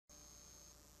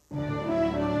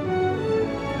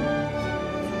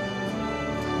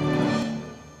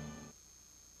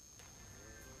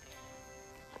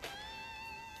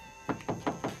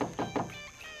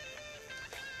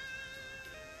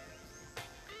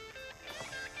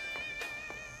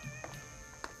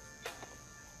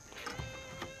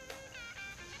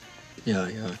Yeah,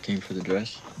 I came for the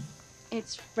dress.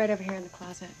 It's right over here in the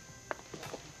closet.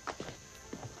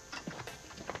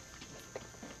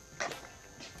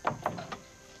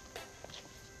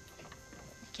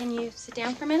 Can you sit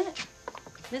down for a minute?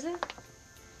 Visit?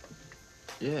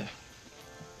 Yeah.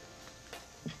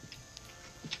 Do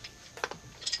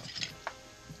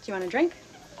you want a drink?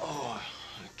 Oh,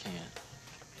 I can't.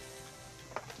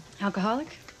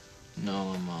 Alcoholic?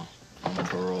 No, I'm on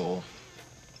parole.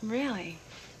 Really?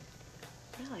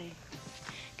 Really?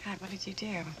 God, what did you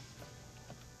do?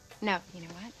 No, you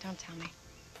know what? Don't tell me.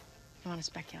 I want to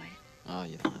speculate. Oh,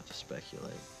 you don't have to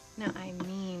speculate. No, I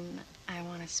mean, I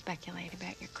want to speculate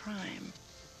about your crime.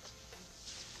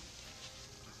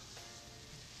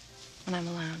 When I'm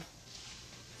alone.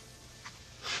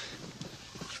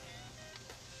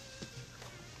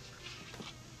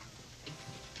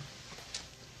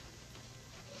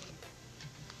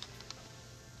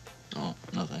 Oh,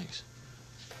 no thanks.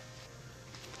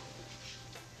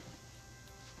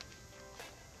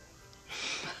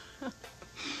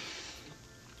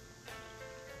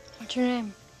 What's your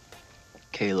name?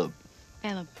 Caleb.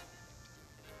 Caleb.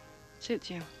 Suits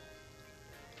you.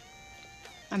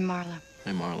 I'm Marla.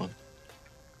 Hey, Marla.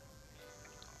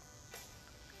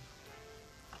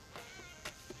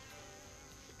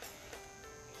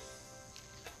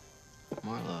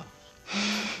 Marla. You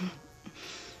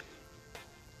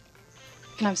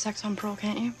can have sex on parole,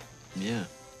 can't you? Yeah,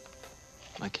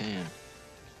 I can.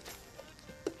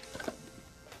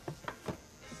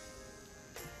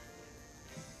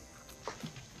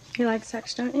 You like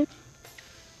sex, don't you?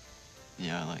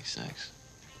 Yeah, I like sex.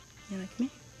 You like me?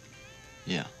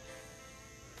 Yeah.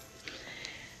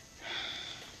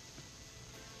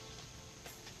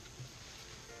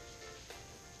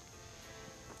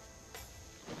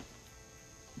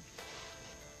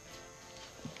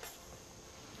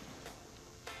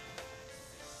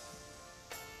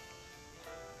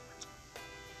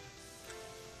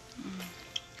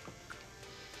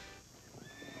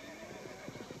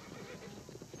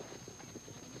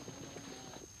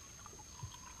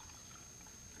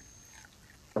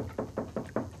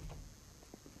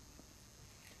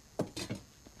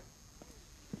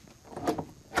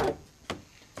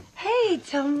 Hey,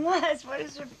 Tomas, what a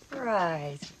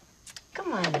surprise.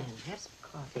 Come on in, have some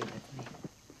coffee with me.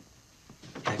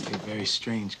 I feel very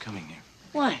strange coming here.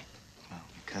 Why? Well,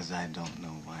 because I don't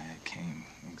know why I came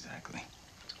exactly.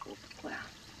 Well,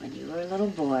 when you were a little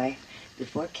boy,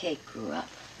 before Kate grew up,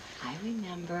 I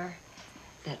remember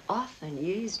that often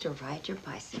you used to ride your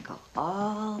bicycle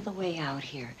all the way out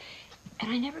here,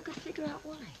 and I never could figure out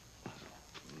why.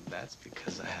 That's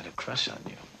because I had a crush on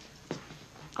you.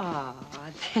 Aw,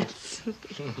 that's sweet.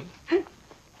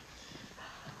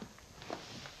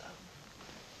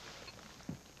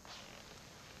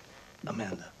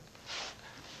 Amanda.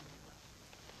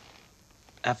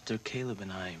 After Caleb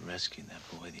and I rescued that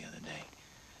boy the other day,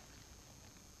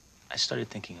 I started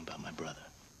thinking about my brother.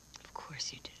 Of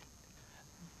course you did.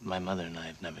 My mother and I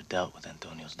have never dealt with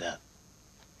Antonio's death.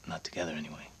 Not together,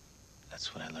 anyway.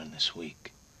 That's what I learned this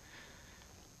week.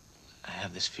 I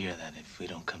have this fear that if we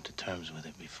don't come to terms with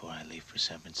it before I leave for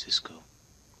San Francisco,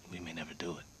 we may never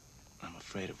do it. I'm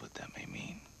afraid of what that may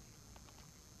mean.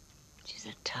 She's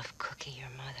a tough cookie,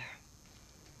 your mother.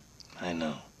 I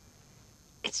know.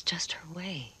 It's just her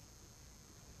way.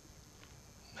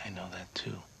 I know that,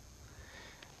 too.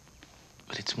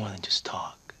 But it's more than just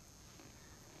talk.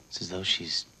 It's as though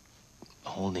she's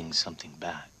holding something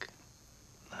back.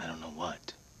 I don't know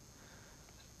what.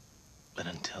 But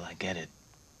until I get it,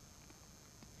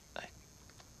 I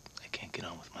can't get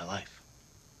on with my life.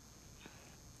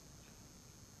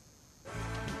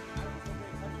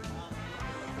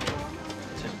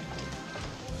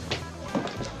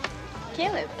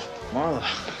 Caleb. Marla.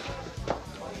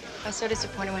 I was so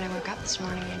disappointed when I woke up this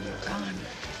morning and you were gone.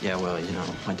 Yeah, well, you know,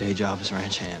 my day job is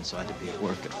ranch hand, so I had to be at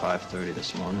work at 5:30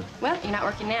 this morning. Well, you're not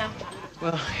working now.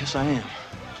 Well, yes, I am.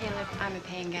 Caleb, I'm a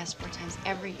paying guest 4 times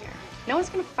every year. No one's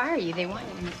gonna fire you. They want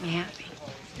you to make me happy.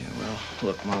 Yeah, well,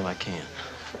 look, Marla, I can't.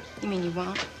 You mean you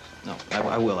won't? No,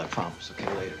 I will, I promise. Okay,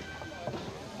 later.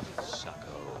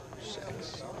 Sucko,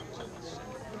 sex.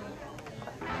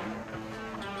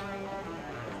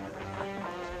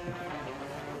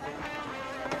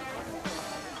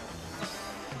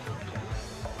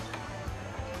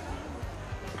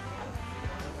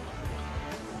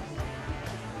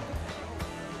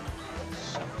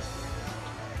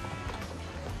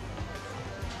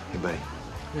 buddy.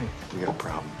 Hey. We got a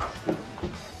problem.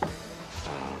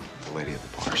 The lady at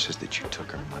the bar says that you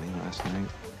took her money last night.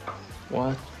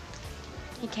 What?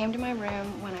 He came to my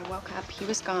room. When I woke up, he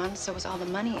was gone. So was all the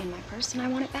money in my purse, and I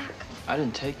want it back. I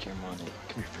didn't take your money.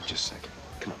 Come here for just a second.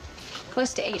 Come on.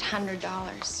 Close to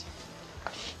 $800.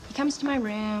 He comes to my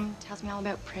room, tells me all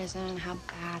about prison and how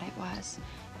bad it was.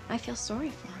 I feel sorry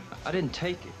for him. I didn't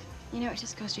take it. You know, it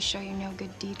just goes to show you no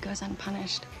good deed goes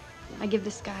unpunished. I give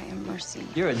this guy a mercy.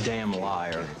 You're a damn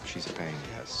liar. Okay, she's a paying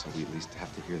guest, so we at least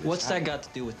have to hear this. What's out. that got to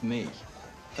do with me?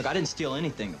 Look, I didn't steal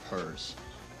anything of hers.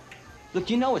 Look,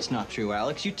 you know it's not true,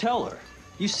 Alex. You tell her.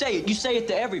 You say it. You say it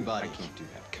to everybody. I can't do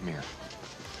that. Come here.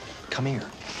 Come here.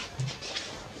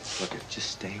 Look,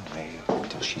 just stay away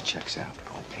until she checks out.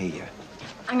 I'll pay you.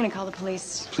 I'm gonna call the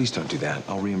police. Please don't do that.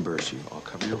 I'll reimburse you. I'll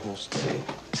cover your whole stay.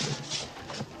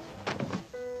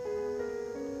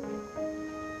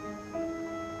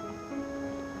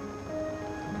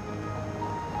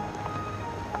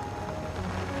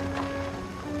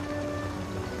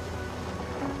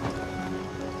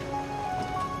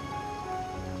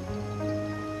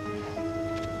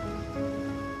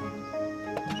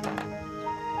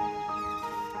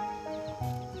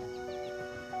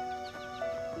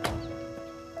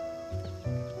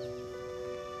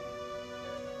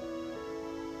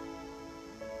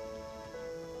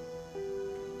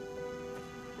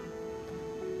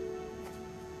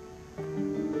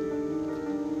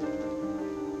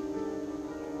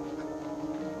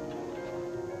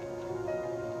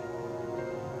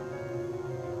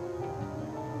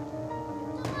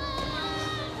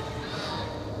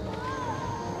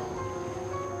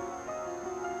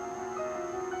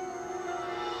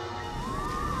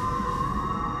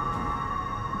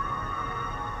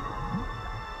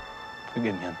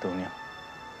 Forgive me, Antonio.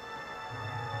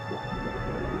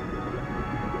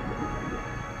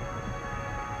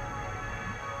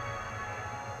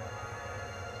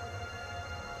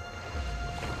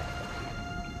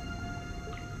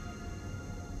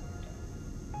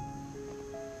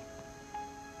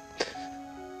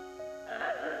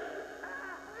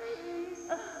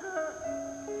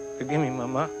 Forgive me,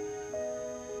 Mama.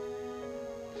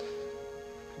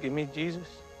 Forgive me, Jesus.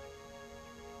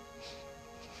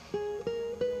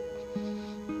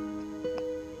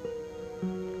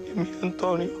 Forgive me,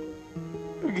 Antonio.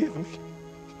 Forgive me.